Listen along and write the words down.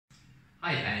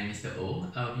Hi, I am Mr. O.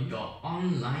 I'll be your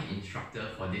online instructor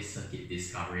for this circuit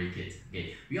discovery kit.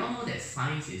 Okay, we all know that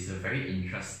science is a very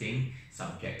interesting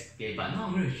subject. Okay, but now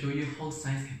I'm going to show you how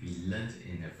science can be learned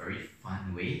in a very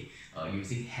fun way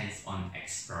using hands-on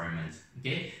experiments.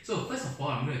 Okay, so first of all,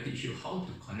 I'm going to teach you how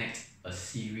to connect a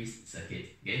series circuit.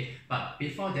 Okay, but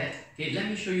before that, okay, let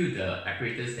me show you the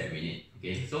apparatus that we need.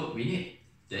 Okay, so we need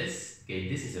this. Okay,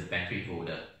 this is a battery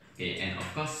holder. Okay, and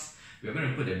of course, we're going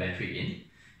to put the battery in.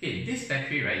 Okay, this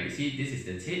battery, right, you see this is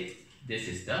the tip, this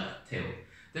is the tail.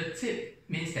 The tip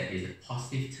means that it's a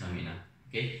positive terminal,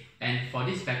 okay? And for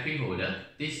this battery holder,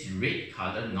 this red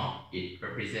color knob, it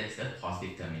represents the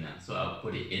positive terminal. So I'll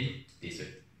put it in this way,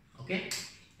 okay?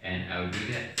 And I'll do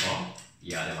that for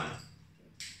the other one.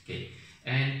 Okay,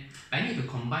 and I need to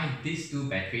combine these two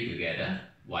batteries together.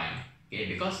 Why? Okay,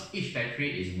 because each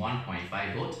battery is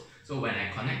 1.5 volt. So when I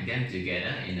connect them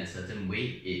together in a certain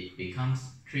way, it becomes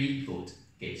 3 volt.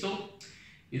 Okay, so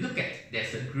you look at,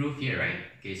 there's a groove here, right?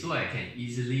 Okay, so I can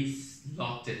easily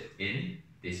slot it in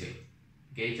this way.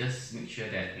 Okay, just make sure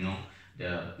that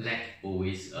the black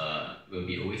always will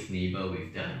be always neighbor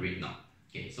with the red knob.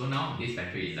 Okay, so now this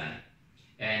battery is done,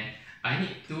 and I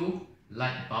need two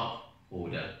light bulb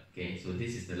holder. Okay, so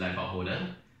this is the light bulb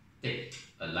holder. Take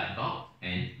a light bulb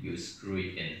and you screw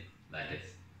it in like this.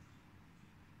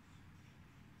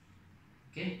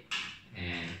 Okay,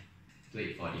 and do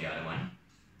it for the other one.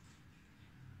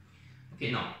 Okay,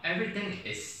 now everything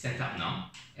is set up now,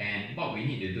 and what we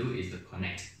need to do is to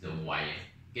connect the wire.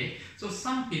 Okay, so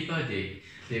some people they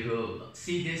will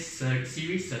see this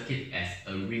series circuit as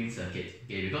a ring circuit.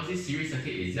 Okay, because this series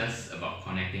circuit is just about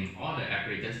connecting all the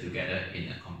apparatus together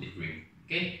in a complete ring.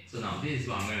 Okay, so now this is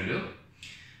what I'm going to do.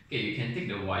 Okay, you can take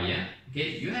the wire.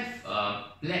 Okay, you have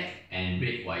black and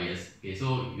red wires. Okay,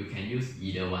 so you can use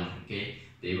either one. Okay,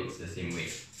 they work the same way.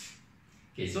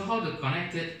 Okay, so how to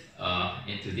connect it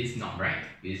into this knob, right?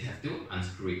 You just have to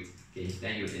unscrew it. Okay,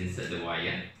 then you insert the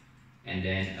wire, and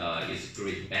then you screw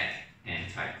it back and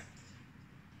tight.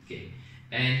 Okay,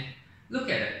 and look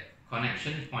at the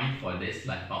connection point for this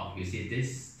light bulb. You see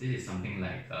this is something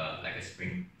like a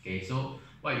spring. Okay, so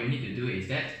what you need to do is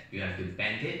that you have to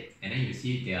bend it, and then you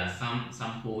see there are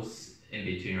some holes in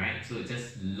between, right? So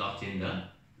just lock in the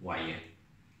wire.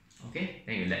 Okay,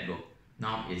 then you let go.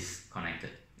 Now it's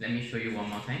connected. Let me show you one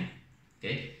more time.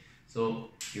 Okay,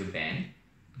 so you bend,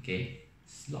 okay,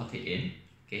 slot it in,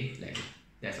 okay, like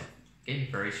that's all. Okay,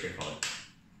 very straightforward.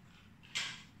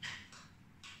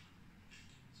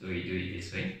 So we do it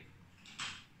this way.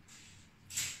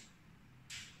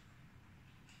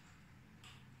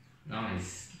 Now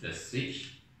it's the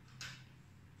switch.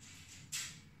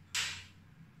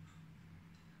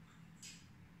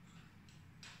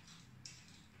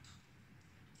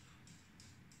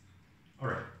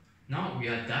 Alright, now we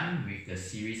are done with the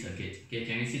series circuit. Okay,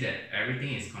 can you see that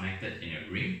everything is connected in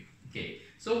a ring? Okay,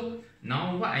 so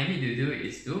now what I need to do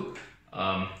is to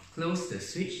close the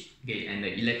switch, okay, and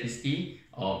the electricity,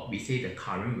 or we say the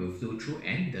current, will flow through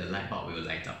and the light bulb will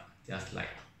light up, just like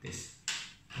this.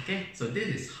 Okay, so this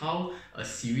is how a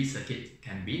series circuit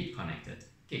can be connected.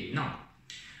 Okay, now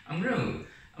I'm going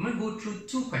to go through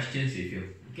two questions with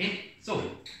you. Okay, so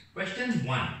question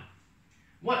 1.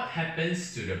 What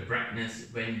happens to the brightness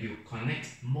when you connect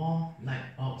more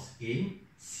light bulbs in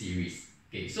series?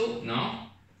 Okay, so now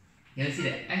you can see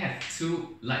that I have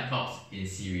two light bulbs in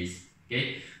series.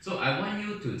 Okay, so I want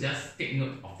you to just take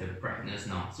note of the brightness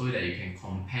now so that you can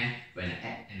compare when I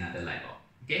add another light bulb.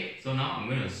 Okay, so now I'm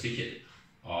going to switch it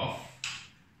off.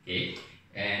 Okay,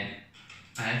 and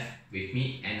I have with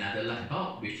me another light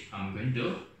bulb which I'm going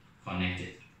to connect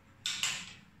it.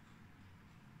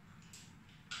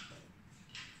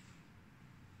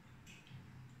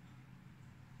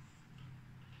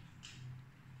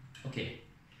 Okay,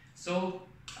 so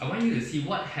I want you to see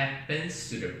what happens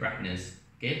to the brightness.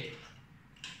 Okay,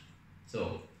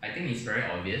 so I think it's very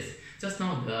obvious. Just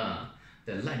now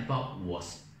the light bulb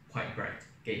was quite bright.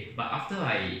 Okay, but after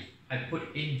I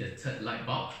put in the third light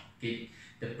bulb, okay,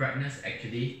 the brightness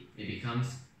actually it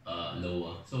becomes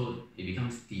lower, so it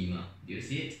becomes dimmer. Do you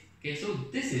see it? Okay, so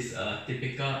this is a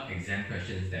typical exam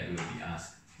questions that will be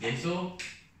asked. Okay, so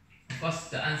of course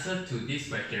the answer to this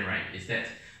question, right, is that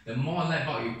the more light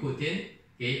bulb you put in,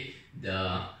 okay,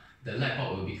 the light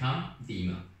bulb will become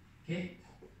dimmer. Okay.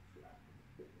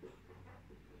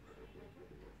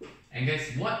 And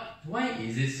guys, why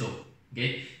is this so?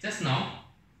 Okay, just now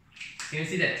you can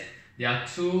see that there are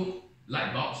two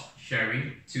light bulbs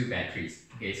sharing two batteries.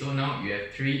 Okay, so now you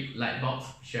have three light bulbs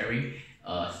sharing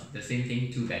the same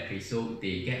thing, two batteries, so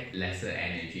they get lesser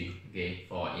energy. Okay,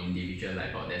 for individual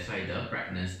light bulb, that's why the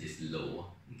brightness is lower.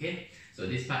 Okay, so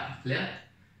this part clear.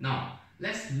 Now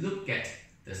let's look at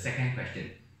the second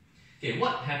question. Okay,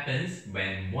 what happens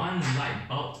when one light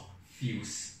bulb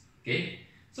fuse? Okay,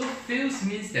 so fuse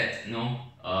means that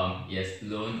it has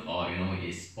blown or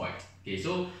it's spoiled. Okay,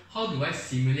 so how do I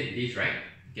simulate this, right?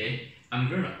 Okay, I'm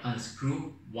going to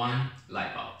unscrew one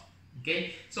light bulb.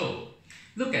 Okay, so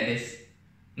look at this.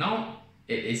 Now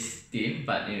it is dim,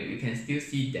 but you can still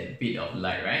see that bit of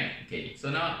light, right? Okay,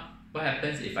 so now what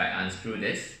happens if I unscrew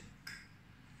this?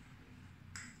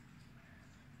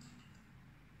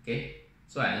 Okay,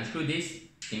 so I unscrew this.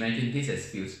 Imagine this as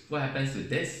fuse. What happens to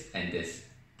this and this?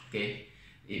 Okay,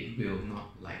 it will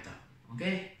not light up.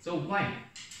 Okay, so why?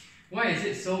 Why is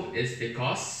it so? It's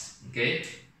because, okay,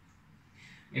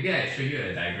 maybe I show you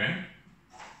a diagram.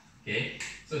 Okay,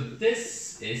 so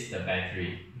this is the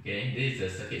battery. Okay, this is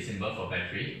the circuit symbol for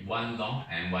battery, one long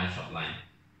and one short line.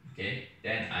 Okay,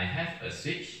 then I have a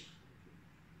switch,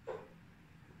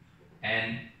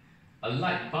 and a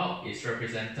light bulb is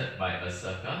represented by a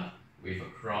circle with a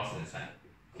cross inside.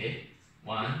 Okay,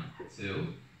 1, 2,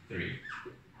 3.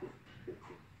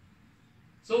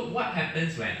 So what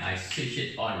happens when I switch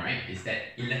it on, right, is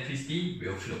that electricity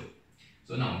will flow.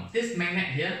 So now this magnet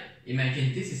here,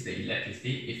 imagine this is the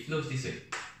electricity, it flows this way.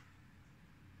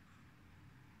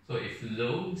 So it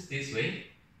flows this way,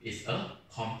 it's a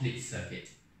complete circuit,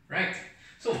 right?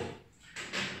 So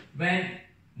when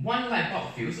one light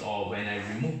bulb fuse, or when I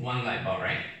remove one light bulb,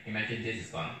 right, imagine this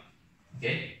is gone.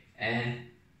 Okay, and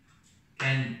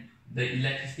can the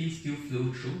electricity still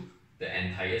flow through the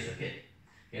entire circuit?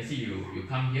 You can see you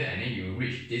come here and then you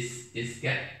reach this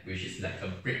gap, which is like a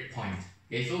break point.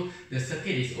 Okay, so the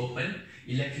circuit is open,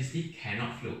 electricity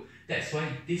cannot flow. That's why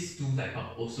these two light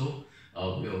bulbs also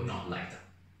will not light up.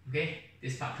 Okay,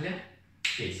 this part clear?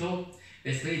 Okay, so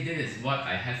basically this is what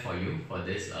I have for you for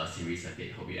this series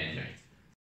circuit. Hope you enjoyed.